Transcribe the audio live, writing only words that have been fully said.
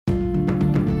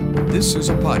This is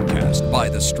a podcast by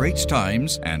The Straits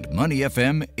Times and Money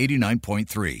FM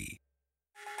 89.3.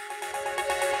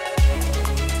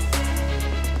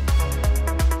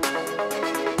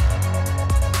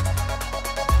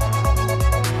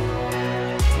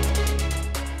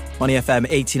 Money FM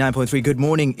 89.3. Good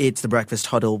morning. It's the Breakfast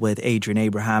Huddle with Adrian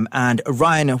Abraham and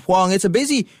Ryan Huang. It's a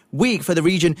busy week for the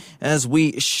region as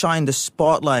we shine the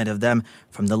spotlight of them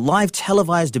from the live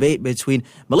televised debate between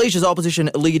Malaysia's opposition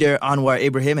leader Anwar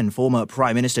Ibrahim and former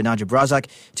Prime Minister Najib Razak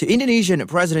to Indonesian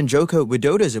President Joko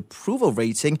Widodo's approval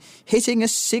rating hitting a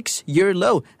 6-year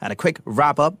low, and a quick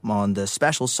wrap-up on the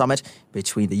special summit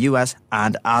between the US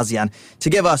and ASEAN. To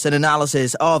give us an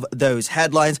analysis of those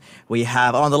headlines, we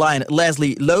have on the line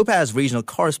Leslie Lopez, regional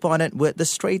correspondent with The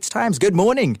Straits Times. Good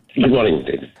morning. Good morning,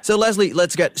 David. So, Leslie,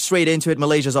 let's get straight into it.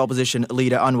 Malaysia's opposition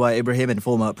leader Anwar Ibrahim and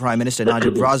former Prime Minister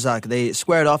Najib Razak, they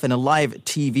squared off in a live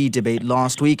TV debate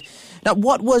last week. Now,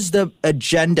 what was the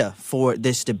agenda for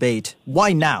this debate?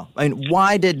 Why now? I mean,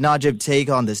 why did Najib take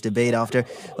on this debate after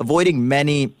avoiding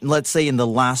many, let's say, in the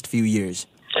last few years?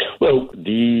 Well,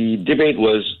 the debate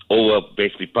was over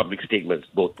basically public statements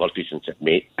both politicians have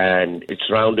made, and it's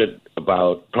rounded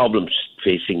about problems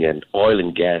facing an oil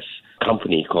and gas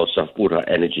company called Sapura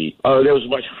Energy. There was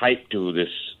much hype to this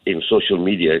in social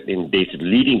media in days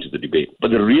leading to the debate.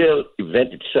 But the real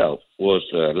event itself was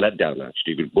a letdown,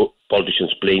 actually, with both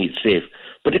politicians playing it safe,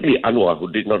 particularly Anwar,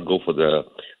 who did not go for the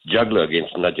juggler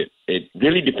against Najib. It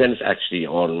really depends, actually,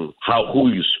 on who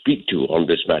you speak to on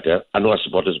this matter. Anwar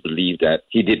supporters believe that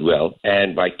he did well,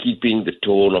 and by keeping the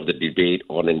tone of the debate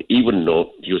on an even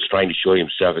note, he was trying to show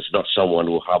himself as not someone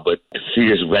who harbored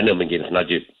serious venom against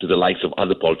Najib to the likes of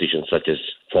other politicians, such as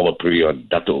former Premier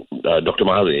Dr.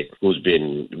 Mahathir, who's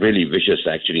been really vicious,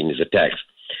 actually, in his attacks.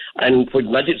 And for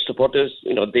Najib's supporters,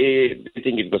 they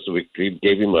think it was a victory,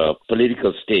 gave him a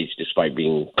political stage despite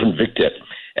being convicted.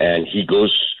 And he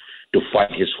goes to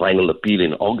fight his final appeal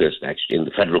in August, actually, in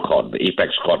the federal court, the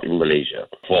apex court in Malaysia,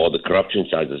 for the corruption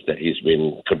charges that he's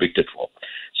been convicted for.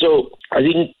 So I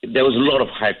think there was a lot of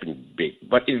hype in the debate,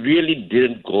 but it really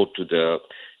didn't go to the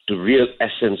real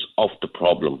essence of the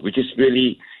problem, which is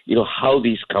really how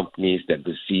these companies that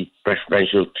receive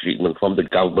preferential treatment from the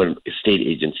government, state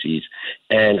agencies,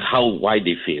 and why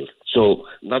they failed. So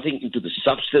nothing into the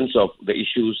substance of the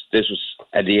issues. This was,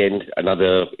 at the end,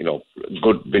 another,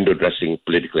 good window dressing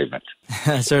political event.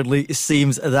 Certainly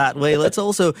seems that way. Let's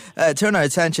also turn our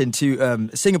attention to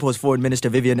Singapore's Foreign Minister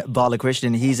Vivian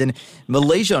Balakrishnan. He's in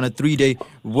Malaysia on a 3-day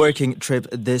working trip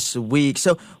this week.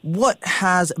 So what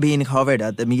has been covered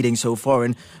at the meeting so far,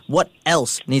 and what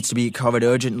else needs to be covered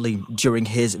urgently during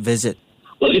his visit?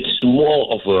 Well, it's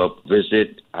more of a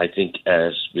visit, I think,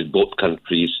 as with both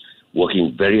countries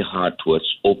working very hard towards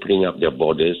opening up their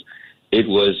borders. It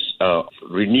was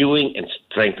renewing and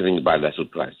strengthening bilateral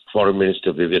ties. Foreign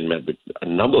Minister Vivian met with a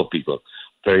number of people,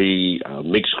 very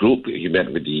mixed group. He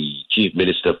met with the Chief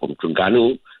Minister from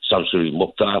Terengganu, Samsuri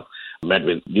Mokhtar, met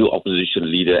with new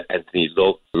opposition leader Anthony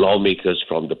Loke, lawmakers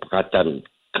from the Pakatan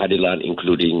Keadilan,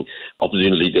 including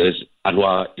opposition leaders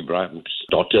Anwar Ibrahim's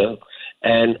daughter,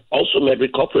 and also met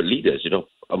with corporate leaders.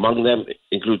 Among them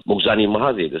include Mokhzani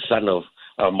Mahathir, the son of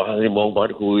Mahathir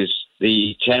Mohamad, who is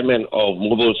the chairman of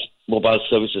mobile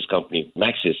services company,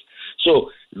 Maxis.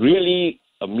 So really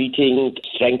a meeting,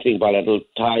 strengthening bilateral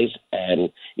ties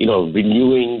and,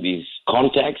 renewing these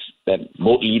contacts that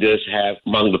both leaders have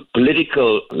among the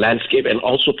political landscape and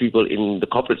also people in the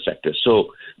corporate sector.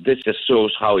 So this just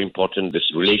shows how important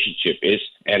this relationship is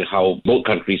and how both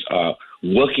countries are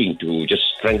working to just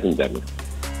strengthen them.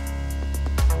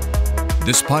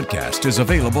 This podcast is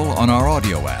available on our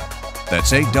audio app.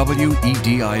 That's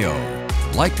AWEDIO.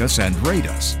 Like us and rate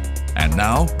us. And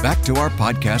now, back to our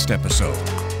podcast episode.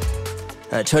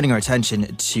 Turning our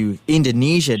attention to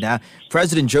Indonesia now,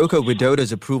 President Joko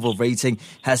Widodo's approval rating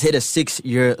has hit a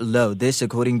 6-year low. This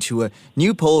according to a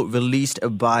new poll released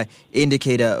by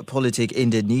Indicator Politik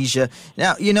Indonesia.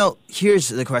 Now, here's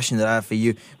the question that I have for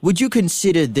you. Would you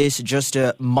consider this just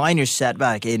a minor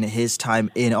setback in his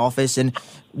time in office, and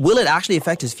will it actually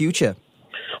affect his future?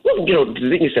 Well, the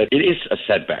thing is that it is a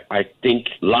setback. I think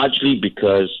largely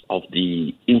because of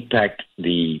the impact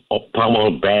the palm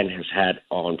oil ban has had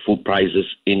on food prices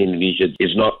in Indonesia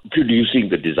is not producing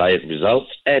the desired results.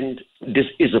 And this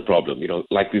is a problem.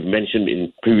 Like we've mentioned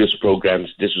in previous programs,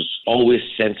 this was always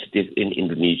sensitive in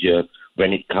Indonesia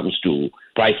when it comes to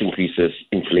price increases,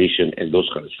 inflation, and those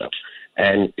kind of stuff.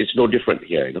 And it's no different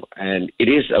here, and it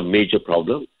is a major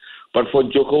problem. But for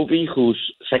Jokowi,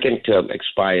 whose second term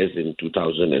expires in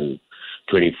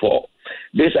 2024,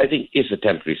 this, I think, is a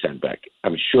temporary setback.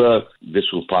 I'm sure this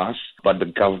will pass, but the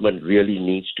government really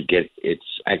needs to get its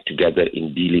act together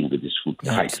in dealing with this food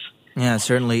hikes. Yeah, it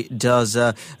certainly does.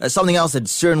 Something else that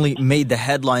certainly made the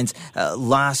headlines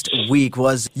last week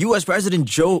was U.S. President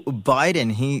Joe Biden.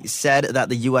 He said that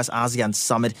the U.S.-ASEAN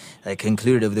summit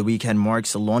concluded over the weekend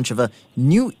marks the launch of a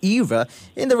new era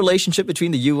in the relationship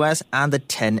between the U.S. and the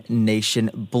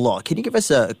 10-nation bloc. Can you give us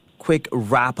a quick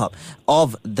wrap-up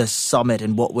of the summit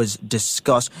and what was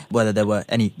discussed, whether there were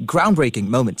any groundbreaking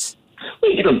moments?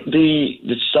 Well,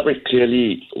 the summit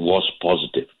clearly was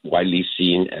positive, widely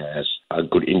seen as a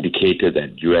good indicator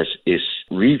that U.S. is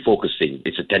refocusing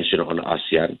its attention on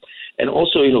ASEAN and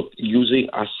also, using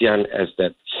ASEAN as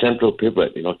that central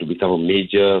pivot, to become a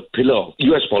major pillar of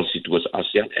U.S. policy towards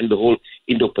ASEAN and the whole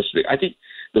Indo-Pacific. I think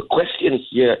the question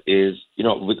here is,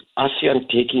 with ASEAN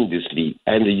taking this lead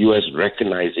and the U.S.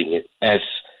 recognizing it as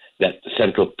that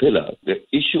central pillar, the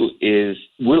issue is,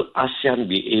 will ASEAN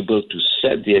be able to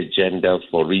set the agenda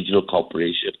for regional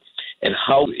cooperation and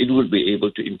how it will be able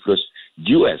to influence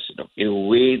U.S. In a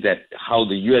way that how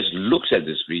the U.S. looks at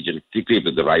this region, particularly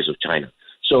with the rise of China.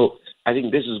 So I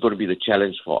think this is going to be the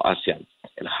challenge for ASEAN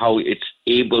and how it's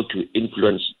able to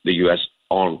influence the U.S.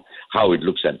 on how it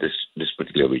looks at this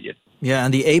particular region. Yeah,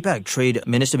 and the APEC Trade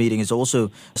Minister meeting is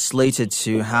also slated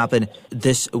to happen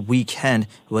this weekend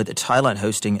with Thailand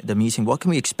hosting the meeting. What can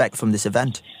we expect from this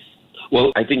event?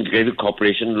 Well, I think greater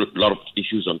cooperation, a lot of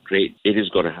issues on trade, it is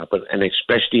going to happen. And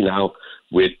especially now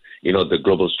with, the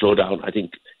global slowdown, I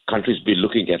think countries be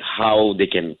looking at how they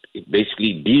can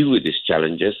basically deal with these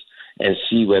challenges and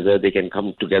see whether they can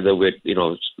come together with,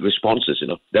 responses,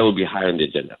 that will be high on the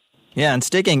agenda. Yeah, and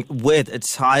sticking with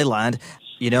Thailand,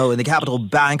 in the capital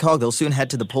Bangkok, they'll soon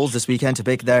head to the polls this weekend to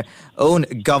pick their own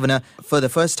governor for the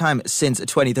first time since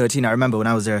 2013. I remember when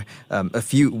I was there a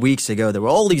few weeks ago, there were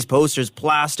all these posters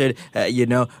plastered,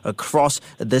 across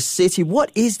the city.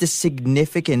 What is the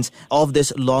significance of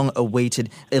this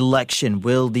long-awaited election?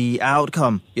 Will the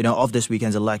outcome, of this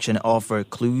weekend's election offer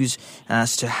clues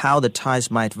as to how the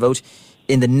Thais might vote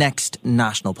in the next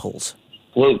national polls?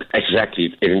 Well,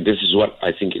 exactly. And this is what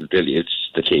I think it really is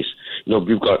the case.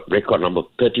 We've got record number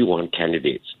 31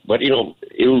 candidates. But, it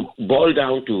will boil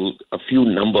down to a few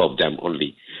number of them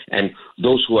only. And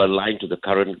those who are aligned to the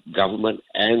current government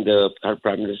and the current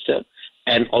Prime Minister,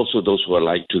 and also those who are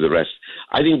aligned to the rest.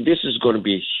 I think this is going to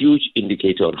be a huge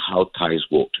indicator on how Thais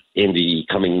vote in the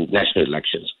coming national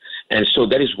elections. And so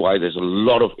that is why there's a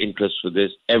lot of interest for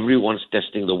this. Everyone's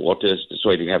testing the waters.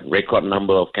 So you have record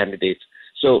number of candidates.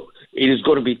 So it is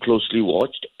going to be closely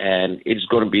watched, and it's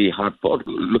going to be hard fought.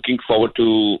 Looking forward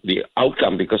to the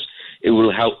outcome because it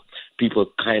will help people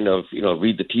kind of,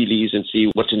 read the tea leaves and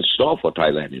see what's in store for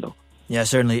Thailand, Yeah,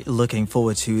 certainly looking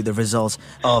forward to the results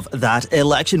of that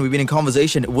election. We've been in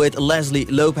conversation with Leslie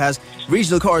Lopez,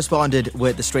 regional correspondent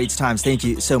with the Straits Times. Thank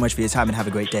you so much for your time and have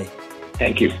a great day.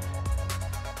 Thank you.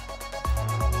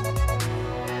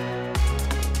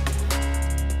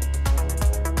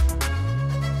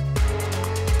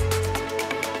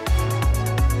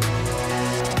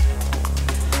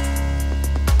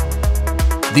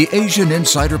 The Asian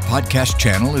Insider Podcast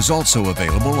channel is also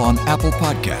available on Apple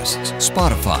Podcasts,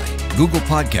 Spotify, Google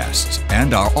Podcasts,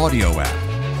 and our audio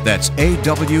app. That's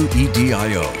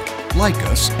AWEDIO. Like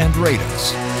us and rate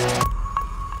us.